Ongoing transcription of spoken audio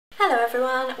Hello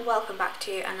everyone, welcome back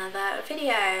to another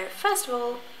video. First of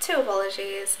all, two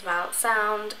apologies about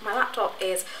sound. My laptop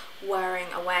is whirring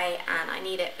away and I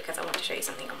need it because I want to show you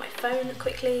something on my phone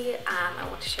quickly. I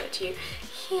want to show it to you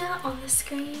here on the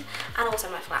screen, and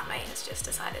also my flatmate has just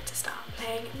decided to start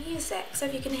playing music. So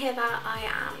if you can hear that, I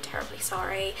am terribly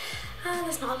sorry.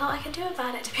 There's not a lot I can do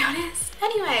about it, to be honest.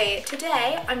 Anyway,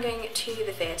 today I'm going to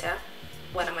the theatre.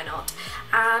 When am I not?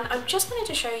 And I just wanted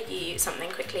to show you something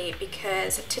quickly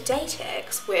because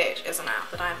TodayTix, which is an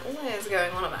app that I'm always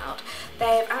going on about,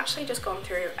 they've actually just gone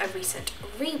through a recent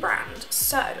rebrand.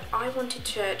 So I wanted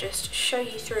to just show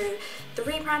you through the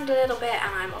rebrand a little bit,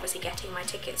 and I'm obviously getting my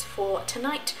tickets for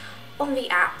tonight on the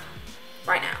app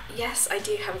right now. Yes, I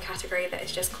do have a category that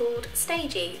is just called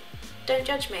Stagey. Don't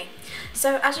judge me.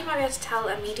 So as you might be able to tell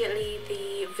immediately,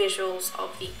 the visuals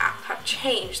of the app have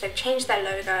changed. They've changed their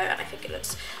logo and I think it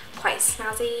looks quite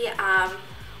snazzy.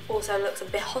 Also looks a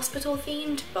bit hospital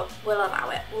themed, but we'll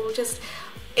allow it.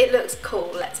 It looks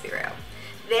cool, let's be real.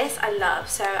 This I love.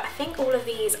 So I think all of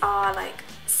these are like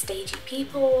stagey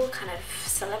people, kind of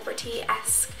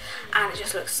celebrity-esque, and it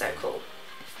just looks so cool.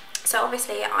 So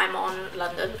obviously I'm on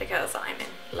London because I'm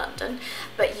in London,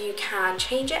 but you can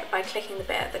change it by clicking the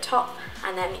bit at the top,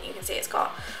 and then you can see it's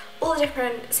got all the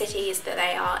different cities that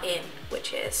they are in,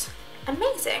 which is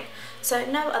amazing. So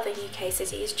no other UK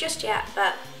cities just yet,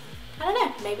 but I don't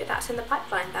know, maybe that's in the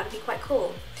pipeline. That would be quite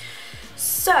cool.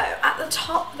 So at the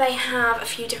top they have a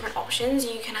few different options.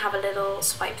 You can have a little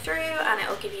swipe through and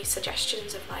it'll give you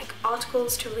suggestions of like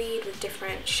articles to read with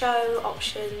different show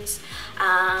options,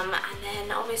 and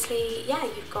then obviously, yeah,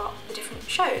 you've got the different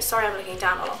shows. Sorry, I'm looking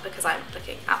down a lot because I'm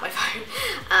looking at my phone.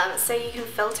 So you can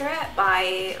filter it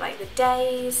by like the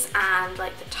days and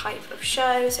like the type of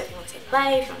show. So if you want to see a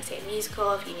play, if you want to see a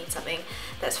musical, if you need something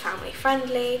that's family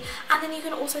friendly, and then you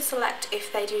can also select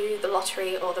if they do the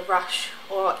lottery or the rush,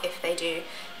 or if they do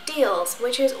deals,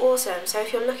 which is awesome. So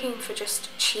if you're looking for just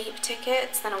cheap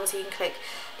tickets, then obviously you can click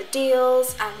the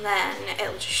deals and then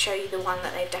it'll just show you the one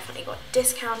that they've definitely got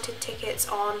discounted tickets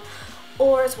on,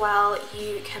 or as well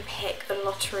you can pick the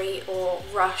lottery or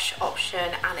rush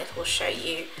option and it will show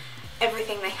you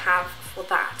everything they have for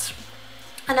that.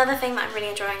 Another thing that I'm really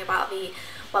enjoying about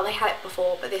well, they had it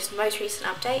before, but this most recent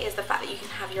update is the fact that you can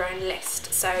have your own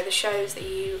list. So the shows that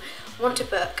you want to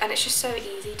book, and it's just so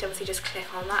easy to obviously just click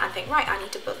on that and think, right, I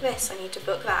need to book this, I need to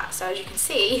book that. So as you can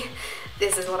see,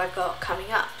 this is what I've got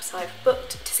coming up. So I've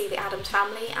booked to see the Addams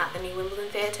Family at the New Wimbledon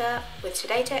Theatre with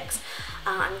TodayTix.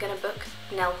 I'm going to book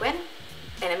Nell Gwynn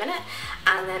in a minute,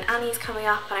 and then Annie's coming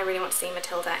up, and I really want to see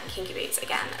Matilda and Kinky Boots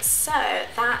again. So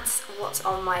that's what's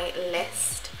on my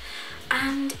list,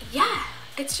 and yeah,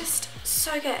 it's just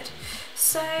so good.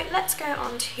 So let's go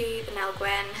on to the Nell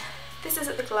Gwynn. This is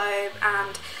at the Globe,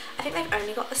 and I think they've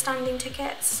only got the standing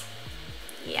tickets.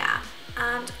 Yeah,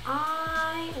 and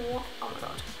oh my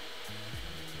god,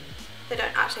 they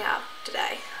don't actually have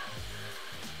today,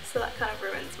 so that kind of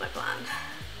ruins my plan.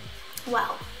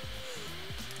 Well,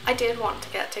 I did want to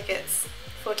get tickets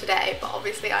for today, but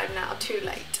obviously I'm now too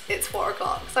late. It's 4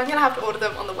 o'clock, so I'm gonna have to order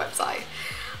them on the website.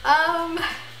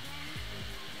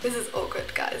 This is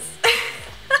awkward, guys.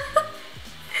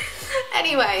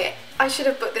 Anyway, I should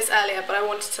have booked this earlier, but I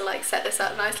wanted to like set this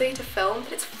up nicely to film,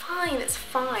 but it's fine, it's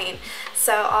fine.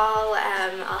 So I'll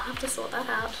have to sort that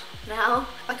out now.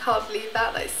 I can't believe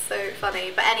that is so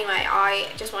funny. But anyway, I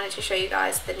just wanted to show you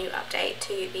guys the new update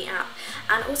to the app.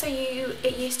 And also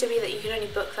it used to be that you could only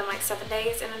book them like 7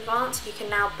 days in advance. You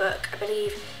can now book, I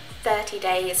believe, 30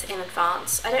 days in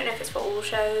advance. I don't know if it's for all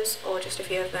shows or just a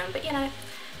few of them, but you know,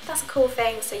 that's a cool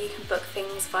thing, so you can book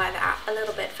things via the app a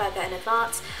little bit further in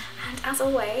advance. And as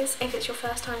always, if it's your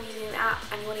first time using the app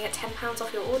and you want to get £10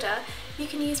 off your order, you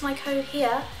can use my code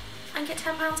here and get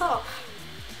 £10 off.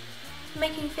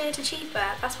 Making theatre cheaper,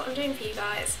 that's what I'm doing for you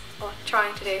guys, or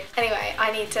trying to do. Anyway,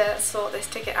 I need to sort this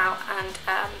ticket out and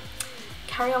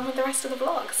carry on with the rest of the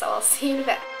vlog, so I'll see you in a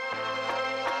bit.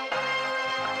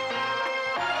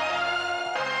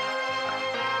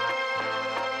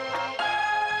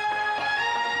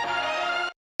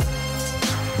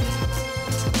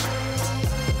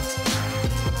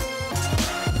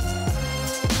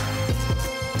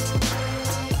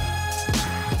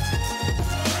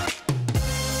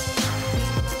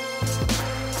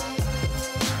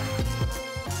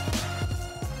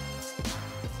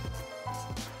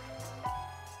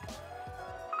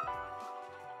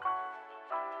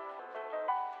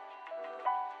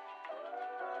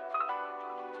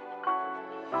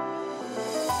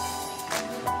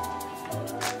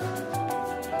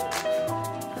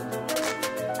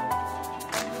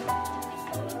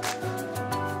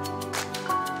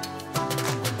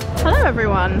 Hello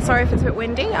everyone, sorry if it's a bit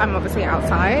windy, I'm obviously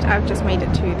outside. I've just made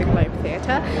it to the Globe Theatre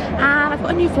and I've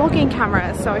got a new vlogging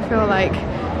camera, so I feel like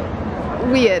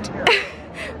weird.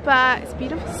 But it's a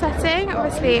beautiful setting.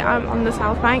 Obviously I'm on the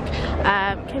South Bank.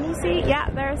 Can you see? Yeah,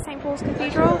 there is St. Paul's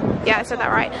Cathedral. Yeah, I said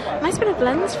that right. Nice bit of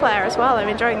lens flare as well, I'm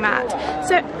enjoying that.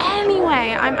 So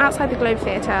anyway, I'm outside the Globe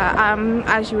Theatre.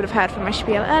 As you would have heard from my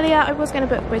spiel earlier, I was going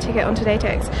to book my ticket on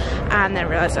TodayTix and then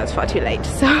realised I was far too late.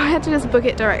 So I had to just book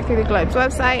it direct through the Globe's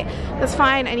website. That's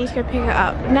fine, I need to go pick it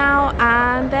up now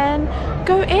and then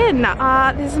go in.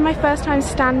 This is my first time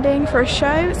standing for a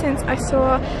show since I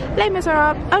saw Les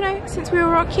Miserables. Oh no, since We Will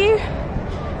Rock You.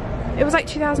 It was like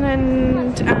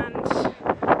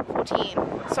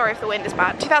 2014. Sorry if the wind is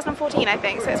bad. 2014 I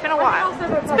think, so it's been a while.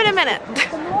 It's been a minute,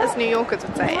 as New Yorkers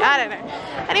would say. I don't know.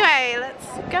 Anyway, let's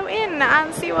go in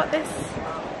and see what this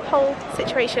whole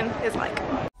situation is like.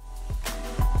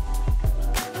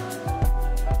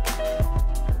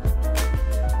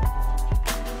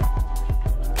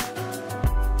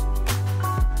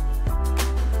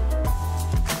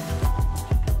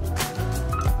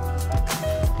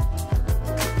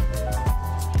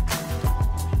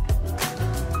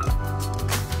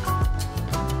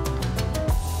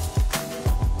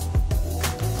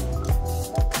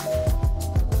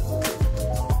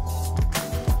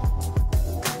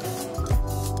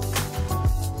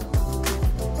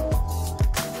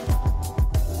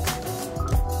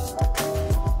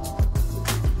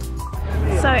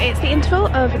 So it's the interval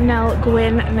of Nell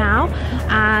Gwynn now,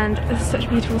 and this is such a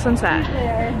beautiful sunset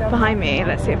behind me.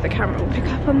 Let's see if the camera will pick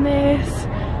up on this.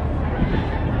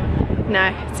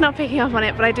 No, it's not picking up on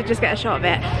it, but I did just get a shot of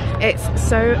it. It's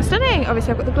so stunning.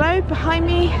 Obviously I've got the Globe behind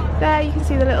me there. You can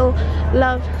see the little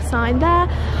love sign there.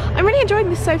 I'm really enjoying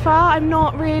this so far. I'm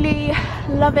not really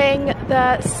loving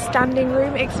the standing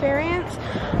room experience.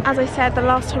 As I said, the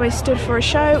last time I stood for a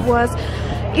show was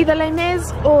either Les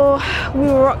Mis or We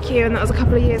Will Rock You, and that was a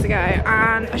couple of years ago,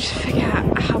 and I just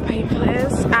forget how painful it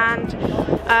is. And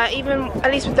even,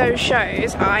 at least with those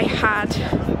shows,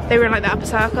 they were in like the upper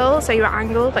circle, so you were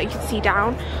angled, like you could see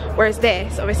down, whereas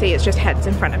this, obviously it's just heads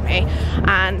in front of me,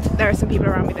 and there are some people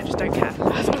around me that just don't care for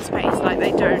personal space, like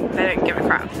they don't give a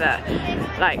crap that,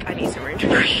 like, I need some room to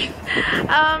breathe.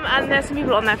 And there's some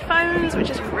people on their phones, which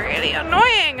is really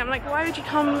annoying. I'm like, why would you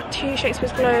come to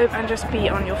Shakespeare's Globe and just be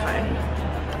on your phone?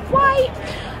 Why?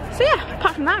 So yeah,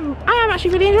 apart from that, I am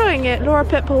actually really enjoying it. Laura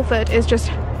Pitt-Pulford is just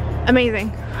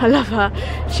amazing. I love her.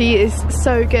 She is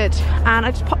so good. And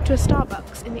I just popped to a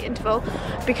Starbucks in the interval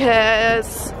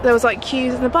because there was like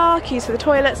queues in the bar, queues for the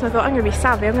toilets, and I thought I'm gonna be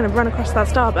savvy, I'm gonna run across that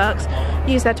Starbucks,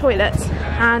 use their toilets,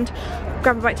 and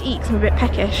grab a bite to eat because I'm a bit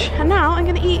peckish. And now I'm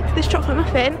gonna eat this chocolate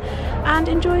muffin and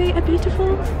enjoy a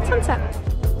beautiful sunset.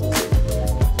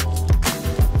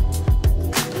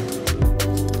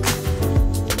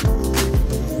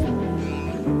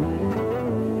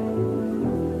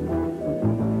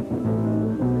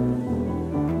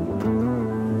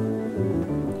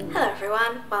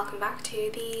 Welcome back to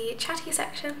the chatty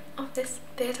section of this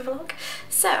theatre vlog.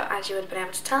 So, as you would have been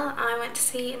able to tell, I went to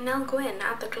see Nell Gwynn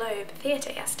at the Globe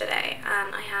Theatre yesterday,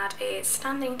 and I had a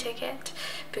standing ticket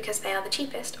because they are the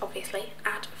cheapest, obviously,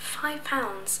 at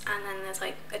 £5, and then there's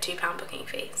like a £2 booking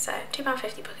fee, so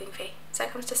 £2.50 booking fee, so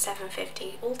it comes to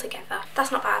 £7.50 altogether.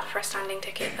 That's not bad for a standing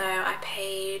ticket though. I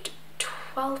paid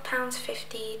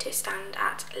 £12.50 to stand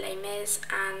at Les Mis,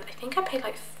 and I think I paid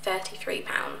like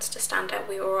 £33 to stand at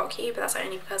We Will Rock You, but that's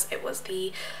only because it was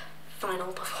the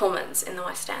final performance in the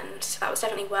West End, so that was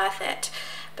definitely worth it.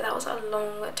 But that was a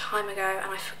long time ago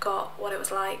and I forgot what it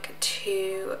was like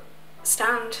to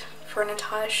stand for an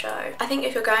entire show. I think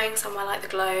if you're going somewhere like the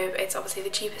Globe, it's obviously the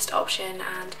cheapest option,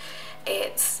 and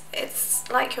it's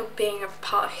like you're being a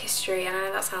part of history. And I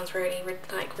know that sounds really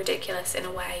like ridiculous in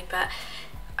a way, but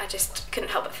I just couldn't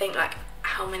help but think like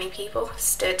how many people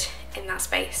stood in that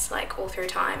space like all through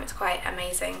time. It's quite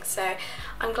amazing. So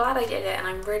I'm glad I did it, and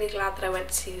I'm really glad that I went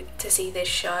to see this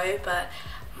show, but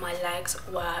my legs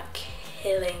were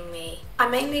killing me. I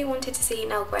mainly wanted to see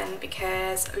Nell Gwynn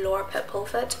because Laura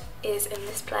Pitt-Pulford is in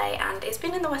this play, and it's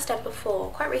been in the West End before,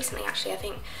 quite recently actually. I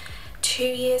think 2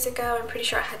 years ago. I'm pretty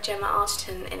sure it had Gemma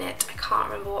Arterton in it. I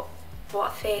can't remember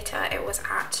what theatre it was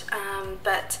at,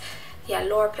 but yeah,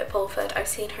 Laura Pitt-Pulford, I've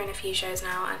seen her in a few shows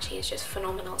now and she is just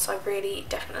phenomenal, so I really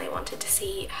definitely wanted to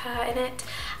see her in it,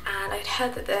 and I'd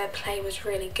heard that the play was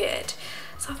really good,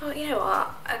 so I thought, you know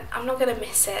what, I'm not going to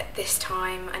miss it this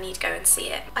time, I need to go and see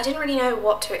it. I didn't really know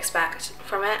what to expect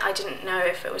from it. I didn't know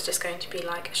if it was just going to be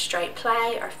like a straight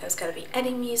play or if there was going to be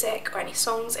any music or any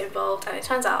songs involved, and it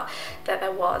turns out that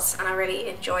there was, and I really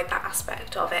enjoyed that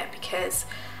aspect of it because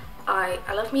I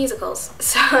love musicals,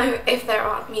 so if there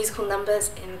are musical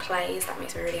numbers in plays, that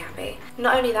makes me really happy.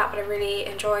 Not only that, but I really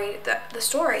enjoy the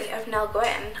story of Nell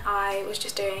Gwynn. I was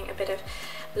just doing a bit of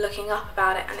looking up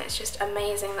about it, and it's just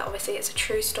amazing that obviously it's a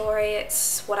true story,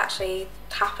 it's what actually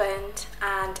happened,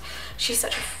 and she's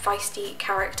such a feisty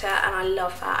character, and I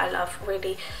love that. I love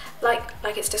really, like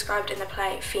it's described in the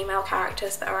play, female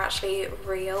characters that are actually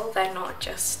real. They're not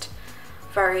just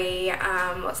very,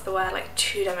 what's the word, like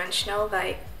two-dimensional.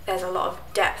 There's a lot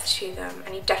of depth to them,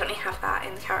 and you definitely have that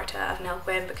in the character of Nell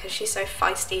Gwynn, because she's so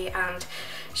feisty, and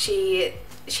she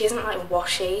isn't like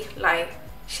washy, like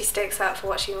she sticks up for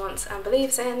what she wants and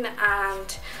believes in,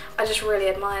 and I just really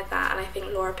admired that, and I think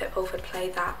Laura Pitpulford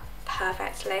played that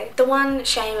perfectly. The one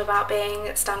shame about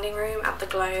being standing room at the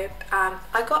Globe,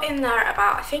 I got in there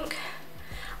about, I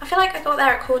feel like I got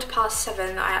there at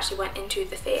 7:15 that I actually went into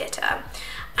the theatre,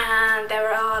 and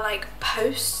there are like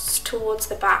posts towards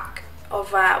the back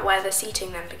of where the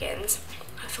seating then begins.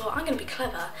 I thought, I'm going to be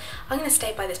clever, I'm going to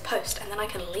stay by this post, and then I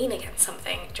can lean against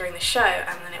something during the show,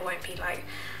 and then it won't be like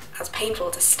as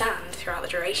painful to stand throughout the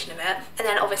duration of it. And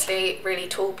then obviously really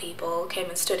tall people came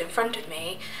and stood in front of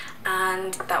me,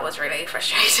 and that was really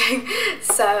frustrating.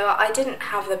 So I didn't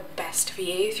have the best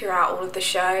view throughout all of the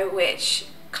show, which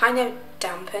kind of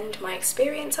dampened my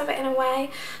experience of it in a way.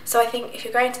 So I think if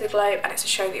you're going to the Globe and it's a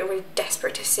show that you're really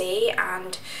desperate to see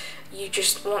and you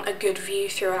just want a good view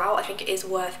throughout, I think it is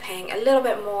worth paying a little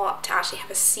bit more to actually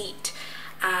have a seat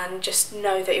and just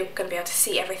know that you're going to be able to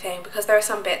see everything, because there are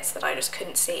some bits that I just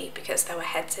couldn't see because there were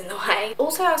heads in the way.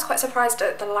 Also, I was quite surprised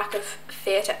at the lack of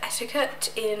theatre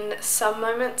etiquette in some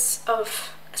moments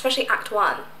of, especially Act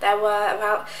 1. There were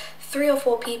about 3 or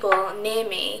 4 people near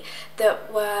me there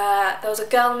was a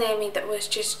girl near me that was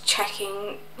just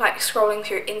checking, like scrolling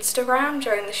through Instagram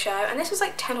during the show, and this was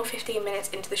like 10 or 15 minutes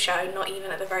into the show, not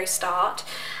even at the very start.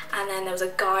 And then there was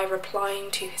a guy replying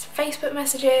to his Facebook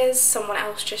messages, someone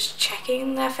else just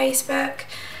checking their Facebook,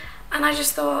 and I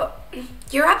just thought,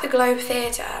 you're at the Globe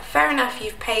Theatre, fair enough,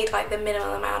 you've paid like the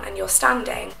minimum amount and you're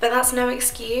standing, but that's no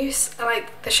excuse.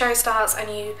 Like, the show starts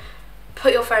and you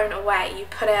put your phone away, you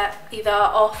put it either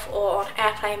off or on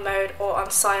airplane mode or on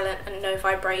silent and no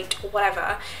vibrate or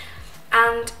whatever,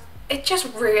 and it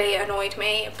just really annoyed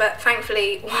me. But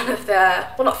thankfully one of the,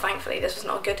 well, not thankfully, this was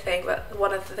not a good thing, but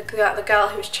one of the girl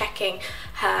who was checking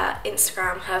her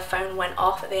Instagram, her phone went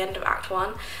off at the end of Act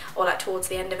 1, or like towards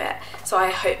the end of it, so I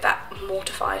hope that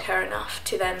mortified her enough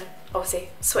to then obviously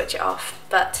switch it off.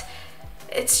 But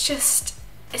it's just,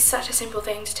 it's such a simple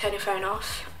thing to turn your phone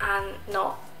off and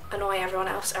not annoy everyone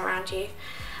else around you,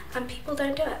 and people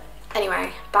don't do it.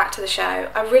 Anyway, back to the show.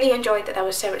 I really enjoyed that there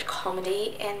was so much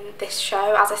comedy in this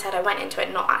show. As I said, I went into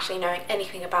it not actually knowing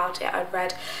anything about it. I'd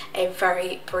read a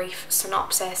very brief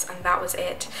synopsis and that was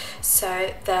it.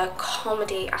 So the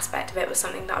comedy aspect of it was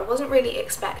something that I wasn't really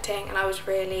expecting, and I was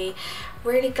really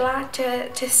glad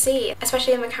to see,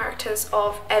 especially in the characters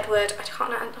of Edward, I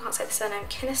can't say the surname,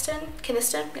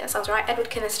 Kynaston, yeah, that sounds right, Edward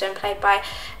Kynaston, played by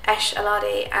Esh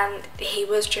Aladi, and he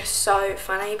was just so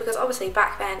funny, because obviously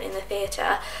back then in the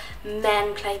theatre,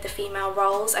 men played the female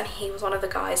roles, and he was one of the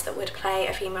guys that would play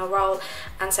a female role,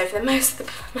 and so for the most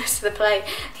of the play,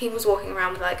 he was walking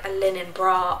around with like a linen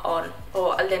bra on,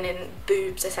 or a linen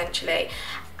boobs essentially,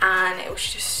 and it was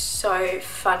just so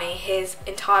funny. His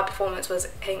entire performance was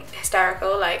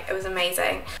hysterical, like it was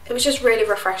amazing. It was just really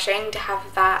refreshing to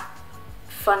have that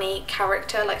funny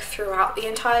character like throughout the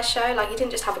entire show. Like, he didn't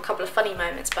just have a couple of funny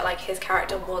moments, but like his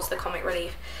character was the comic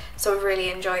relief, so I really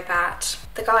enjoyed that.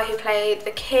 The guy who played the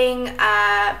king,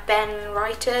 Ben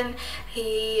Wrighton,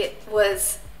 he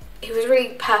was really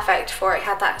perfect for it. He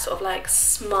had that sort of like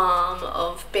smarm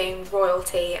of being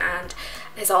royalty and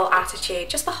his whole attitude.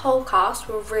 Just the whole cast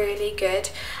were really good,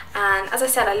 and as I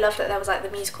said, I loved that there was like the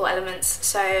musical elements.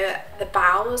 So the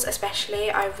bows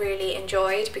especially I really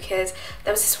enjoyed, because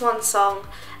there was this one song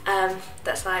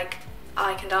that's like,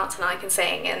 I can dance and I can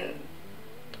sing and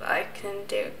I can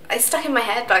do, it's stuck in my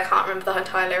head but I can't remember the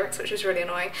entire lyrics, which was really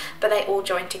annoying, but they all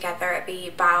joined together at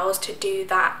the bows to do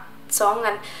that song,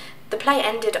 and the play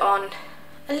ended on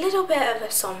a little bit of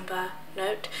a somber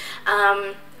note,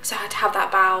 so to have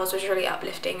that bows was really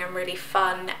uplifting and really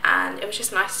fun, and it was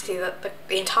just nice to see that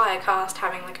the entire cast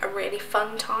having like a really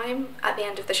fun time at the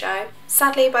end of the show.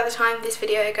 Sadly, by the time this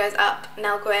video goes up,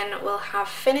 Nell Gwynn will have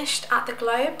finished at the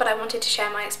Globe, but I wanted to share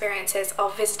my experiences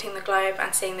of visiting the Globe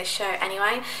and seeing this show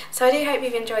anyway, so I do hope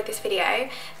you've enjoyed this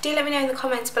video. Do let me know in the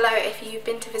comments below if you've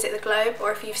been to visit the Globe,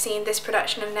 or if you've seen this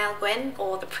production of Nell Gwynn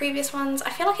or the previous ones.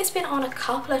 I feel like it's been on a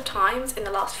couple of times in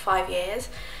the last 5 years.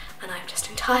 and I've just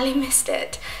entirely missed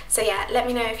it. So yeah, let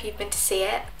me know if you've been to see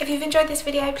it. If you've enjoyed this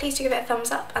video, please do give it a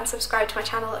thumbs up and subscribe to my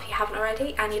channel if you haven't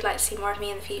already and you'd like to see more of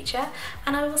me in the future,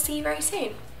 and I will see you very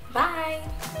soon.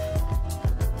 Bye!